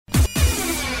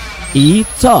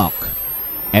E-Talk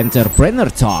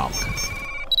Entrepreneur Talk.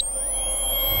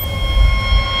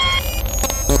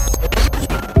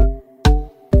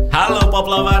 Halo Pop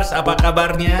Lovers, apa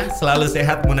kabarnya? Selalu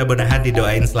sehat, mudah-mudahan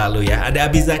didoain selalu ya. Ada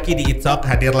Abizaki di E-Talk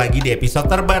hadir lagi di episode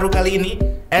terbaru kali ini,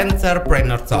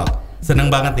 Entrepreneur Talk.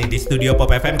 Seneng banget nih, di studio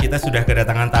Pop FM kita sudah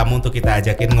kedatangan tamu untuk kita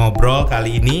ajakin ngobrol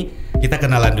kali ini. Kita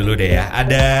kenalan dulu deh ya.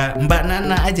 Ada Mbak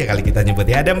Nana aja kali kita nyebut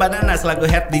ya. Ada Mbak Nana selaku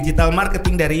Head Digital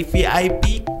Marketing dari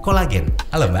VIP Collagen.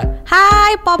 Halo Mbak.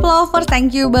 Hai Pop Lovers, thank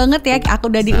you banget ya.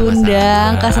 Aku udah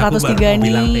diundang ke 103 aku baru mau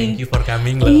bilang thank you for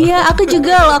coming loh. Iya, aku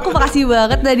juga loh. Aku makasih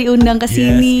banget udah diundang ke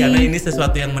sini. Yes, karena ini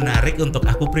sesuatu yang menarik untuk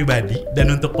aku pribadi dan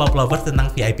untuk Pop Lovers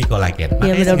tentang VIP Collagen.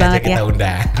 Iya, Makanya sengaja kita ya.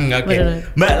 undang. Oke.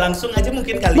 Mbak, langsung aja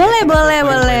mungkin kali boleh, ya.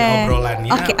 Boleh.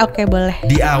 Obrolannya. Oke, boleh.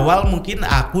 Di awal mungkin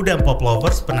aku dan Pop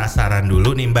Lovers penasaran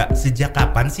dulu nih Mbak, sejak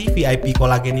kapan sih VIP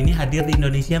Collagen ini hadir di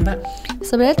Indonesia Mbak?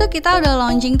 Sebenarnya tuh kita udah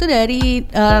launching tuh dari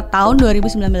tahun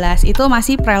 2019. Itu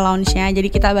masih pre-launchnya.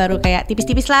 Jadi kita baru kayak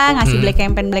tipis-tipis lah ngasih black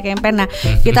campaign. Nah,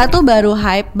 kita tuh baru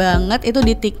hype banget itu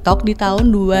di TikTok di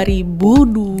tahun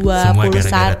 2021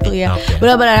 ya.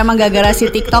 Benar-benar emang gara-gara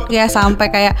si TikTok ya, sampai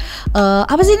kayak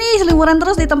apa sih nih selimuran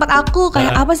terus di tempat aku,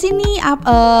 kayak apa sih nih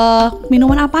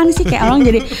minuman apaan sih, kayak orang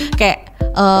jadi kayak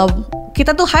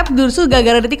kita tuh hype justru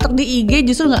gara-gara di TikTok, di IG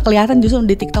justru nggak kelihatan, justru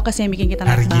di TikTok sih yang bikin kita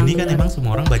hari naik gini banget. kan emang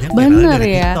semua orang banyak bener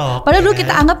dari ya TikTok. Padahal dulu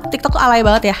kita anggap TikTok tuh alay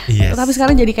banget ya. Yes. Tapi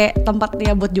sekarang jadi kayak tempat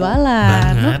ya buat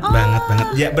jualan. Banget.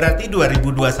 Ya berarti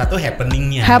 2021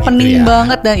 happeningnya happening gitu ya.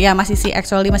 banget, dan ya masih sih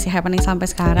actually masih happening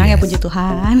sampai sekarang. Yes. Ya puji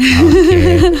Tuhan.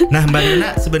 Okay. Nah Mbak Nana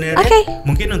sebenarnya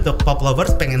mungkin untuk Pop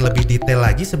Lovers pengen lebih detail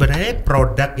lagi, sebenarnya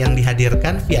produk yang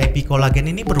dihadirkan VIP Collagen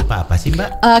ini berupa apa sih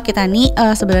Mbak? Kita nih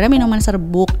sebenarnya minuman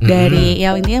serbuk dari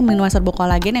ya intinya minuman serbuk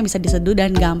kolagen yang bisa diseduh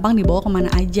dan gampang dibawa kemana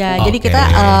aja. Jadi kita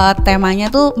temanya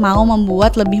tuh mau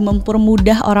membuat lebih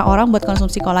mempermudah orang-orang buat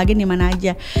konsumsi kolagen di mana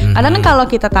aja. Karena kan kalau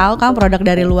kita tahu kan produk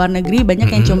dari luar negeri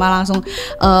banyak yang cuma langsung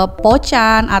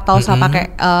pocan atau usah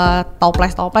pakai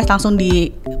toples langsung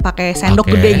dipakai sendok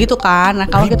gede gitu kan. Nah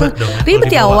kalau gitu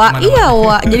ribet ya Wak. Iya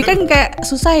Wak. Jadi kan kayak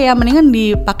susah ya, mendingan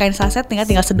dipakein saset tinggal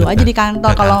seduh aja di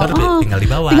kantor. Kalau tinggal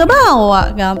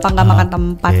bawa gampang, gak makan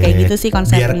tempat kayak gitu sih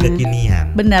konsepnya. Biar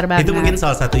kekinian. Benar banget. Itu mungkin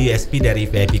salah satu USP dari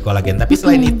VIP Collagen. Tapi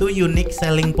selain itu unique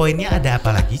selling point-nya ada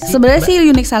apa lagi sih? Sebenarnya sih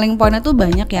unique selling point-nya tuh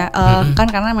banyak ya.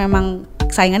 Kan karena memang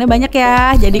saingannya banyak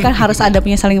ya. Jadi kan harus ada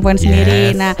punya selling point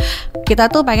sendiri. Nah, kita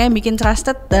tuh pengen bikin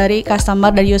trusted dari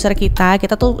customer, dari user kita.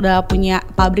 Kita tuh udah punya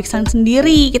pabrik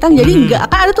sendiri. Kita jadi enggak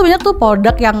kan ada tuh banyak tuh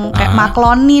produk yang kayak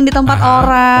maklonin di tempat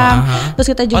orang. Terus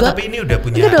kita juga tapi ini udah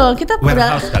punya kita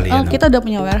warehouse kali ya. Kita udah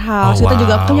punya warehouse. Kita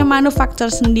juga punya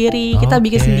manufacture sendiri. Kita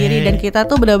bikin sendiri, dan kita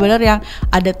tuh benar-benar yang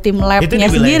ada tim labnya sendiri.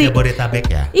 Itu di wilayah Jabodetabek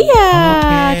ya? Iya,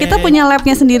 kita punya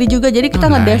labnya sendiri juga. Jadi kita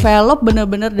ngedevelop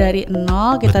benar-benar dari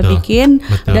nol. Kita bikin.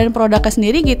 Dan produknya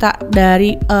sendiri kita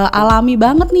dari alami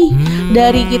banget nih.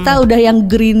 Dari kita udah yang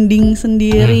grinding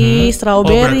sendiri,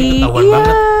 strawberry.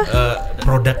 Banget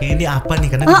produknya ini apa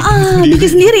nih, karena bikin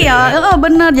sendiri ya.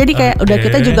 Bener. Jadi kayak udah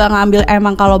kita juga ngambil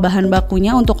emang kalau bahan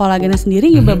bakunya untuk kolagennya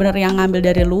sendiri bener-bener yang ngambil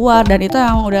dari luar, dan itu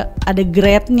emang udah ada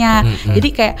grade-nya. Jadi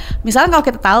kayak misalnya kalau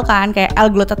kita tahu kan kayak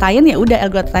L-glutathione ya udah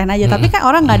L-glutathione aja, tapi kan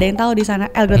orang nggak ada yang tahu di sana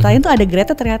L-glutathione tuh ada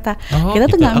grade-nya ternyata. Kita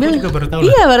tuh ngambil.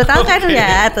 Iya, baru tahu kan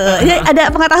ya tuh.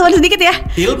 Ada pengetahuan sedikit ya.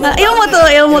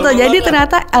 Ilmu tuh. Jadi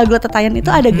ternyata L-glutathione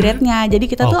itu ada grade-nya. Jadi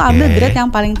kita tuh ambil grade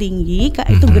yang paling tinggi,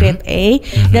 itu grade A,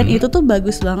 dan itu tuh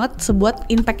bagus banget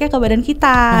sebuat impactnya ke badan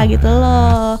kita gitu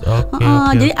loh.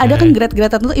 Jadi ada kan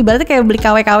grade-grade tertentu, ibaratnya kayak beli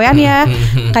KW-KW-an ya.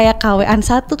 Kayak KW-an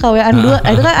 1, KW-an 2.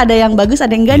 Itu kan ada yang bagus,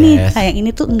 ada yang enggak nih. Kayak ini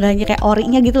tuh enggaknya kayak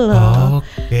orinya gitu loh.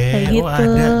 Kayak gitu.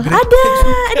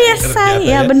 Ada say.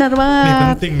 Ya benar banget. Ini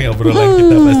penting nih obrolan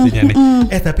kita pastinya nih.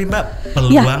 Tapi Mbak,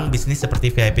 peluang bisnis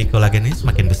seperti VIP Collagen ini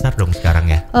semakin besar dong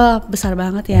sekarang ya? Besar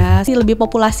banget ya. Sih lebih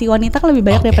populasi wanita kan lebih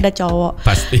banyak daripada cowok.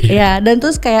 Pasti. Ya, dan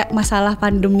terus kayak masalah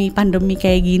pandemi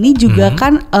kayak gini juga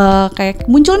kan kayak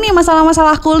muncul nih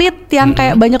masalah-masalah kulit yang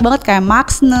kayak banyak banget kayak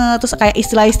maksne, terus kayak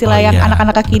istilah-istilah yang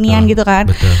anak-anak kekinian gitu kan.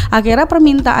 Akhirnya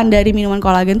permintaan dari minuman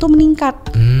kolagen tuh meningkat.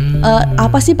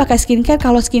 Apa sih pakai skincare?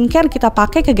 Kalau skincare kita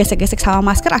pakai kegesek-gesek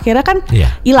sama masker, akhirnya kan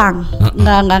hilang,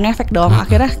 nggak ngefek dong.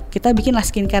 Akhirnya kita bikinlah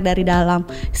skincare dari dalam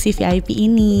si VIP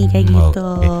ini kayak gitu.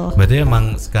 Berarti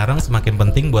emang sekarang semakin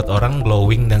penting buat orang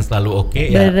glowing dan selalu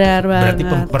ya. Benar Berarti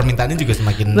banget. permintaannya juga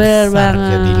semakin besar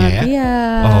jadinya ya. Iya.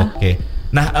 Oke.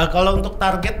 Nah, kalau untuk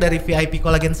target dari VIP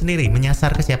Collagen sendiri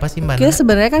menyasar ke siapa sih Mbak Kita Nana?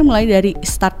 sebenarnya kan mulai dari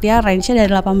startnya range-nya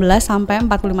dari 18 sampai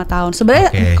 45 tahun. Sebenarnya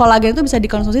kolagen itu bisa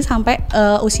dikonsumsi sampai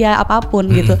usia apapun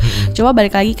gitu. Cuma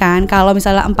balik lagi kan, kalau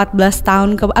misalnya 18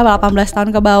 tahun ke 18 tahun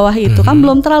ke bawah itu kan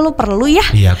belum terlalu perlu ya.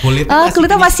 Iya,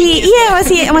 kulitnya masih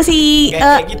masih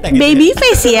kayak kita gitu baby ya.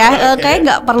 face ya. Kayak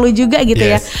nggak perlu juga gitu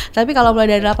ya. Tapi kalau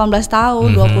mulai dari 18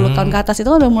 tahun, 20 tahun ke atas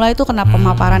itu udah mulai tuh kena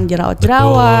pemaparan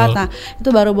jerawat-jerawat. Nah, itu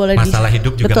baru boleh masalah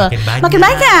hidup juga makin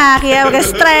banyak ya, pakai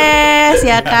stres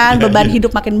ya kan, beban hidup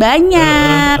makin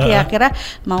banyak ya, akhirnya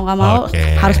mau nggak mau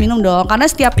harus minum dong, karena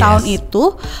setiap tahun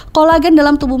itu kolagen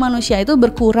dalam tubuh manusia itu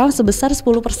berkurang sebesar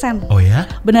 10%. Oh ya?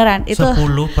 Beneran itu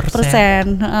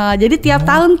 10%. Jadi tiap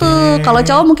tahun tuh, kalau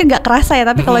cowok mungkin nggak kerasa ya,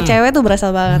 tapi kalau cewek tuh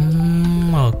berasa banget.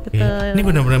 Oke. Ini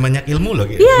benar-benar banyak ilmu loh.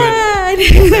 Iya.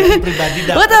 Pribadi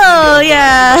dapat. Betul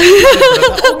ya.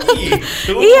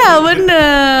 Gitu. Iya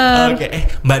bener. Oke.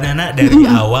 Mbak Nana, dari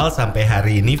awal sampai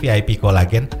hari ini VIP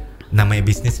Collagen, namanya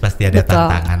bisnis pasti ada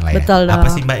tantangan lah ya. Betul dong. Apa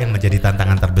sih Mbak yang menjadi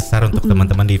tantangan terbesar untuk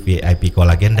teman-teman di VIP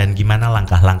Collagen, dan gimana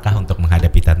langkah-langkah untuk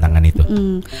menghadapi tantangan itu?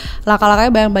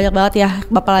 Langkah-langkahnya banyak banget ya.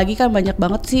 Apalagi kan banyak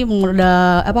banget sih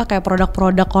udah kayak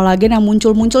produk-produk kolagen yang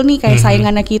muncul-muncul nih kayak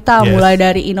saingannya kita, mulai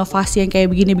dari inovasi yang kayak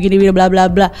begini bla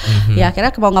bla bla. Ya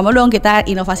akhirnya mau nggak mau dong kita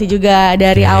inovasi juga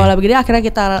dari awal begini, akhirnya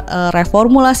kita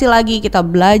reformulasi lagi, kita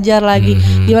belajar lagi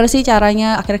gimana sih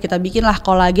caranya, akhirnya kita bikin lah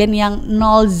kolagen yang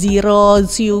 0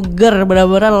 sugar,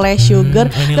 benar-benar less sugar,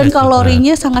 dan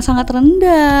kalorinya sangat-sangat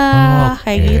rendah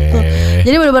kayak gitu.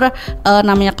 Jadi benar-benar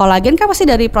namanya kolagen kan pasti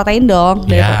dari protein dong,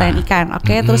 dari protein ikan.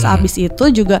 Terus abis itu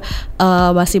juga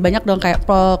masih banyak dong kayak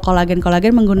kolagen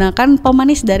menggunakan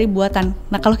pemanis dari buatan.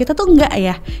 Nah kalau kita tuh enggak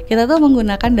ya, kita tuh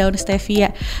menggunakan daun stevia.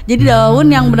 Jadi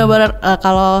daun yang benar-benar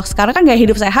kalau sekarang kan gaya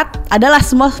hidup sehat adalah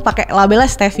semua pakai labelnya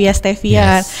stevia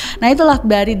kan. Nah itulah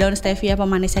dari daun stevia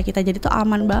pemanisnya kita, jadi tuh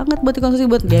aman banget buat dikonsumsi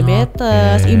buat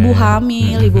diabetes, ibu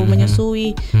hamil, ibu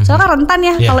menyusui. Soalnya kan rentan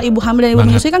ya, kalau ibu hamil dan ibu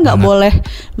menyusui kan nggak boleh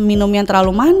minum yang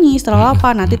terlalu manis, terlalu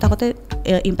apa, nanti takutnya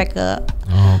impact ke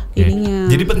ininya.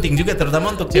 Jadi penting juga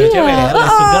terutama untuk cewek-cewek ya,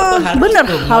 less sugar tuh harus. Bener,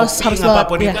 harus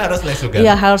apapun itu harus less sugar.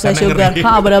 Iya harus less sugar.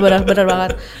 Bener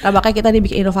banget. Nah makanya kita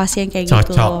dibikin inovasi yang kayak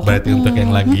gitu. Cocok berarti untuk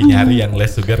yang lagi nyari yang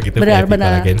less sugar gitu. Bener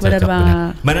banget.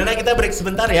 Mbak Nana, kita break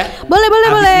sebentar ya. Boleh.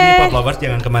 Abis ini Pop Lovers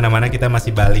jangan kemana-mana, kita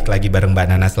masih balik lagi bareng Mbak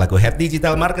Nana selaku Head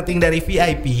Digital Marketing dari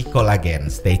VIP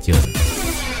Collagen. Stay tune.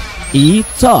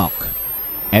 E-Talk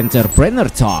Entrepreneur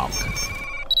Talk.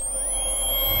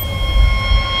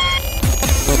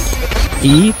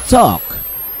 E-Talk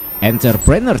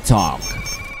Entrepreneur Talk.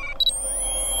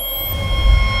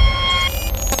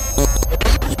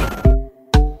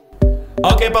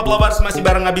 Oke Pop Lovers, masih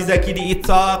bareng Abizaki di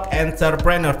E-Talk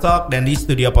Entrepreneur Talk, dan di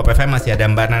studio Pop FM masih ada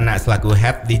Mbak Nana selaku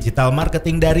Head Digital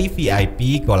Marketing dari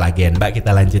VIP Collagen. Mbak,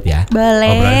 kita lanjut ya. Boleh.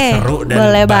 Obrolan seru dan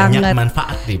boleh banyak banget.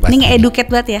 manfaat nih pasti. Ini educate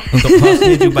banget ya. Untuk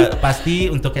hostnya juga pasti,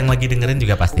 untuk yang lagi dengerin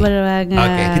juga pasti. Boleh banget.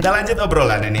 Oke, kita lanjut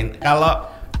obrolan ini. Kalau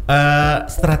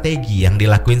strategi yang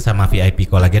dilakuin sama VIP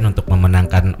Collagen untuk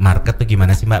memenangkan market tuh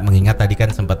gimana sih Mbak? Mengingat tadi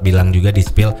kan sempat bilang juga di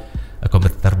spill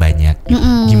kompetitor banyak.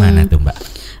 Gimana tuh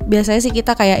Mbak? Biasanya sih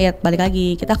kita kayak ya balik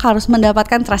lagi, kita harus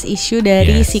mendapatkan trust issue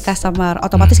dari si customer.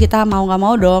 Otomatis kita mau nggak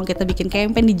mau dong kita bikin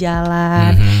campaign di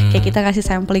jalan, kayak kita ngasih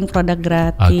sampling produk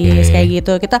gratis kayak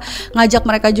gitu. Kita ngajak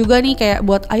mereka juga nih kayak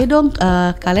buat ayo dong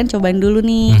kalian cobain dulu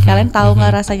nih, kalian tahu nggak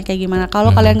rasanya kayak gimana.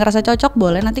 Kalau kalian ngerasa cocok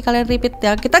boleh nanti kalian repeat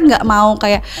ya. Kita nggak mau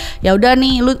kayak ya udah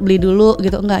nih lu beli dulu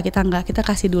gitu, kita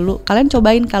kasih dulu, kalian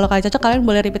cobain, kalau kalian cocok kalian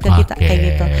boleh repeat ke kita kayak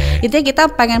gitu. Intinya kita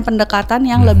pengen pendekatan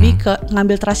yang lebih ke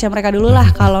ngambil trustnya mereka dulu lah.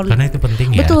 Karena itu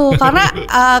penting ya. Betul, karena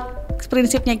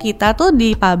prinsipnya kita tuh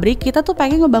di pabrik, kita tuh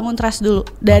pengen ngebangun trust dulu.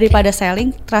 Daripada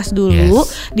selling, trust dulu,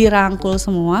 dirangkul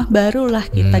semua, barulah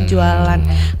kita jualan.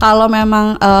 Kalau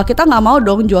memang kita nggak mau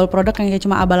dong jual produk yang kayak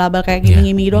cuma abal-abal kayak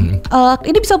gini-gini dong.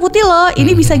 Ini bisa putih loh,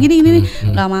 ini bisa gini-gini.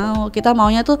 Nggak mau, kita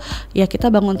maunya tuh ya kita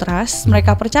bangun trust,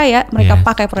 mereka percaya, mereka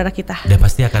pakai produk kita. Dan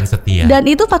pasti akan setia. Dan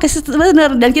itu pakai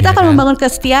bener, dan kita akan membangun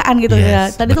kesetiaan gitu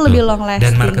ya. Tadi itu lebih long lasting.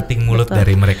 Dan marketing mulut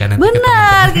dari mereka nanti.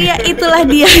 Benar, ya itulah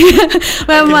dia.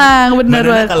 Memang benar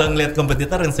banget. Kalau ngeliat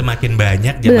kompetitor yang semakin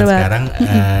banyak zaman sekarang,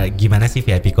 gimana sih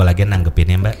VIP Collagen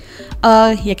nanggepinnya Mbak?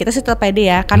 Ya kita sih tetap pede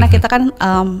ya, karena kita kan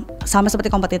sama seperti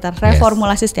kompetitor,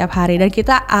 reformulasi setiap hari, dan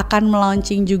kita akan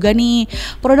melaunching juga nih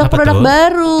produk-produk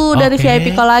baru dari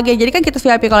VIP Collagen. Jadi kan kita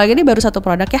VIP Collagen ini baru satu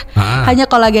produk ya, hanya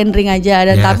collagen ring aja,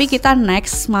 dan tapi kita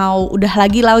next mau udah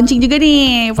lagi launching juga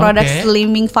nih produk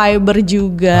slimming fiber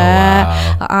juga,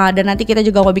 dan nanti kita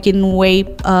juga mau bikin whey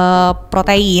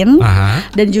protein,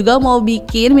 dan juga mau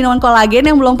bikin minuman kolagen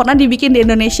yang belum pernah dibikin di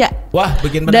Indonesia. Wah,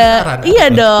 bikin penasaran. Iya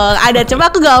dong, ada.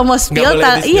 Coba aku gak mau di-spill,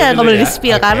 Nggak nggak boleh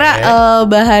di-spill Oke. karena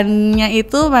bahannya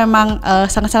itu memang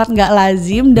sangat-sangat nggak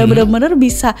lazim dan benar-benar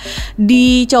bisa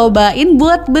dicobain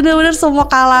buat benar-benar semua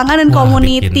kalangan dan Wah,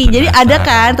 community. bikin Jadi ada penasaran.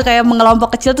 kan tuh kayak mengelompok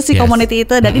kecil tuh si Yes. community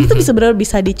itu dan ini tuh bisa benar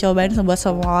bisa dicobain buat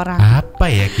semua orang. Apa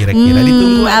ya kira-kira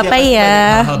ditunggu aja apa pasti ya?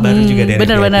 banyak hal-hal baru juga dari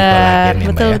Bener-bener. VIP Collagen ya, Mbak,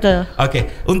 Betul, ya. betul. Oke,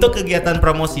 untuk kegiatan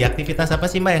promosi aktivitas apa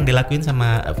sih Mbak yang dilakuin sama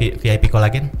VIP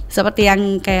Collagen? Seperti yang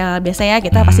kayak biasanya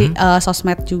kita pasti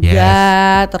sosmed juga,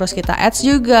 terus kita ads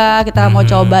juga, kita mau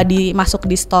coba masuk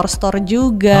di store-store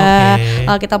juga,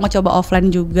 Oke. kita mau coba offline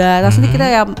juga. Terus nanti kita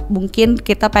ya mungkin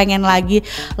kita pengen lagi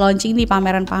launching di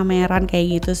pameran-pameran kayak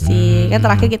gitu sih. Kan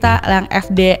terakhir kita yang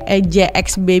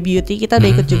JXB Beauty kita udah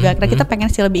ikut juga. Nah kita pengen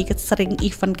sih lebih ikut sering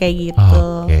event kayak gitu.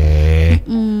 Oke,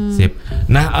 sip.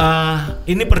 Nah,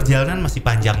 ini perjalanan masih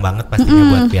panjang banget pastinya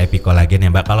buat VIP Collagen ya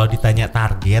Mbak. Kalau ditanya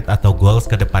target atau goals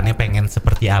ke depannya pengen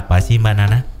seperti apa sih Mbak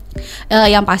Nana?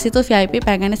 Yang pasti tuh VIP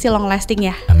pengennya sih long lasting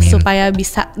ya, Amin. supaya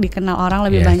bisa dikenal orang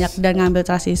lebih Yes. banyak dan ngambil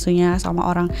trust isunya sama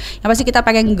orang. Yang pasti kita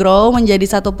pengen grow menjadi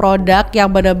satu produk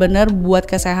yang benar-benar buat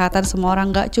kesehatan semua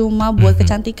orang, nggak cuma buat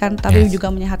kecantikan, tapi Yes.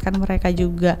 juga menyehatkan mereka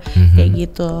juga kayak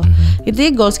gitu.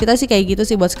 Intinya goals kita sih kayak gitu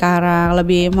sih buat sekarang,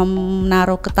 lebih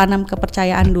ketanam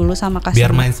kepercayaan dulu sama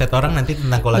Biar customer. mindset orang nanti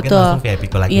tentang kolagen Betul. langsung VIP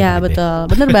Collagen. Iya gitu ya. betul,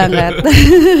 bener banget.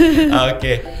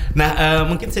 Oke, nah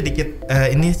mungkin sedikit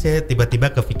ini saya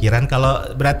tiba-tiba kepikiran kalau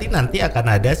berarti nanti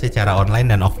akan ada secara online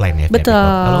dan offline ya. VIP Betul.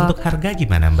 Collagen. Kalau untuk harga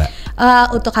gimana Mbak?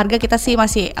 Untuk harga kita sih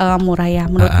masih murah ya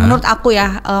menurut aku ya,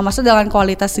 maksudnya dengan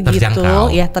kualitas segitu Terjangkau.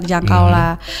 ya terjangkau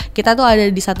lah. Kita tuh ada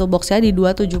di satu boxnya di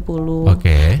 270.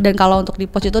 Oke. Dan kalau untuk di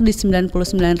pos itu di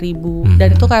 99.000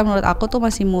 dan itu kayak menurut aku tuh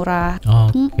masih murah.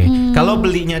 Oke. Kalau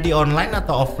belinya di online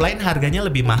atau offline harganya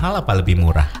lebih mahal apa lebih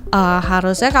murah?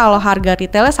 Harusnya kalau harga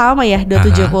retailnya sama ya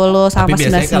 270 sama Tapi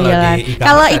biasanya 99. kalau di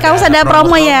Kalau e-commerce e-commerce ada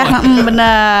promo ya. promo.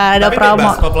 Benar, ada Tapi promo.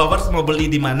 bebas Pop Lovers mau beli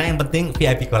di mana yang penting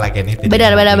VIP Collagen itu.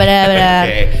 Benar.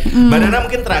 Oke. Mbak Nana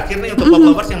mungkin terakhir nih untuk Pop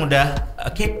Lovers yang udah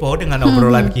kepo dengan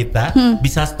obrolan kita,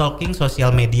 bisa stalking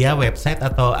sosial media, website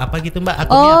atau apa gitu Mbak?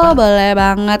 Akunnya apa? Boleh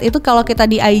banget. Itu kalau kita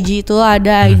di IG itu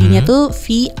ada ID-nya tuh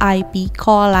VIP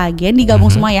Collagen digabung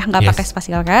semua ya, nggak Yes. pakai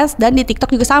spasial cash. Dan di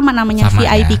TikTok juga sama namanya Sama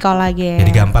VIP ya. Collagen.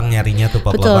 Jadi gampang nyarinya tuh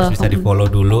Pop Betul. Lovers, bisa di follow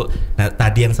dulu. Nah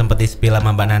tadi yang sempat di-spill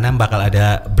sama Mbak Nana bakal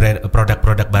ada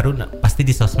produk-produk baru, pasti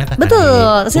di sosmed akan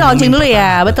Betul, sih launching dulu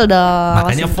ya, betul dong.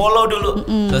 Makanya follow dulu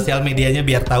sosial medianya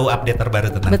biar tahu update terbaru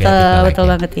tentang VIP Betul, Collagen. betul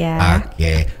banget ya.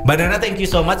 Oke, Mbak Nana thank you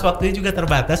so much. Waktunya juga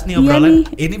terbatas nih Iya obrolan.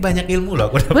 nih. Ini banyak ilmu loh.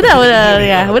 Aku dapat Benar dari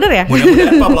ya, kamu. benar ya.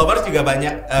 Mudah-mudahan Pop Lovers juga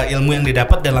banyak ilmu yang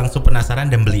didapat dan langsung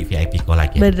penasaran dan beli VIP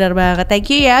Collagen. Bener banget.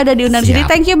 Thank you ya udah diundang sini. Siap.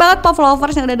 Thank you banget Pop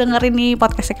Lovers yang udah dengerin nih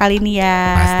podcast kali ini ya.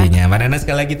 Pastinya. Mbak Nana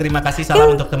sekali lagi terima kasih.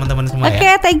 Salam untuk teman-teman semua Oke,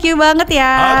 ya. thank you banget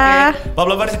ya. Oke, Pop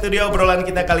Lovers itu dia obrolan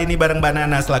kita kali ini bareng Mbak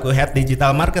Nana selaku Head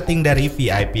Digital Marketing dari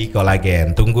VIP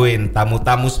Collagen. Tungguin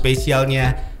tamu-tamu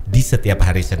spesialnya di setiap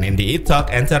hari Senin di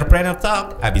E-Talk Entrepreneur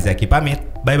Talk. Abizaki pamit.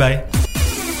 Bye-bye.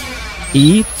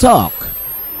 E-Talk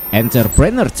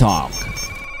Entrepreneur Talk.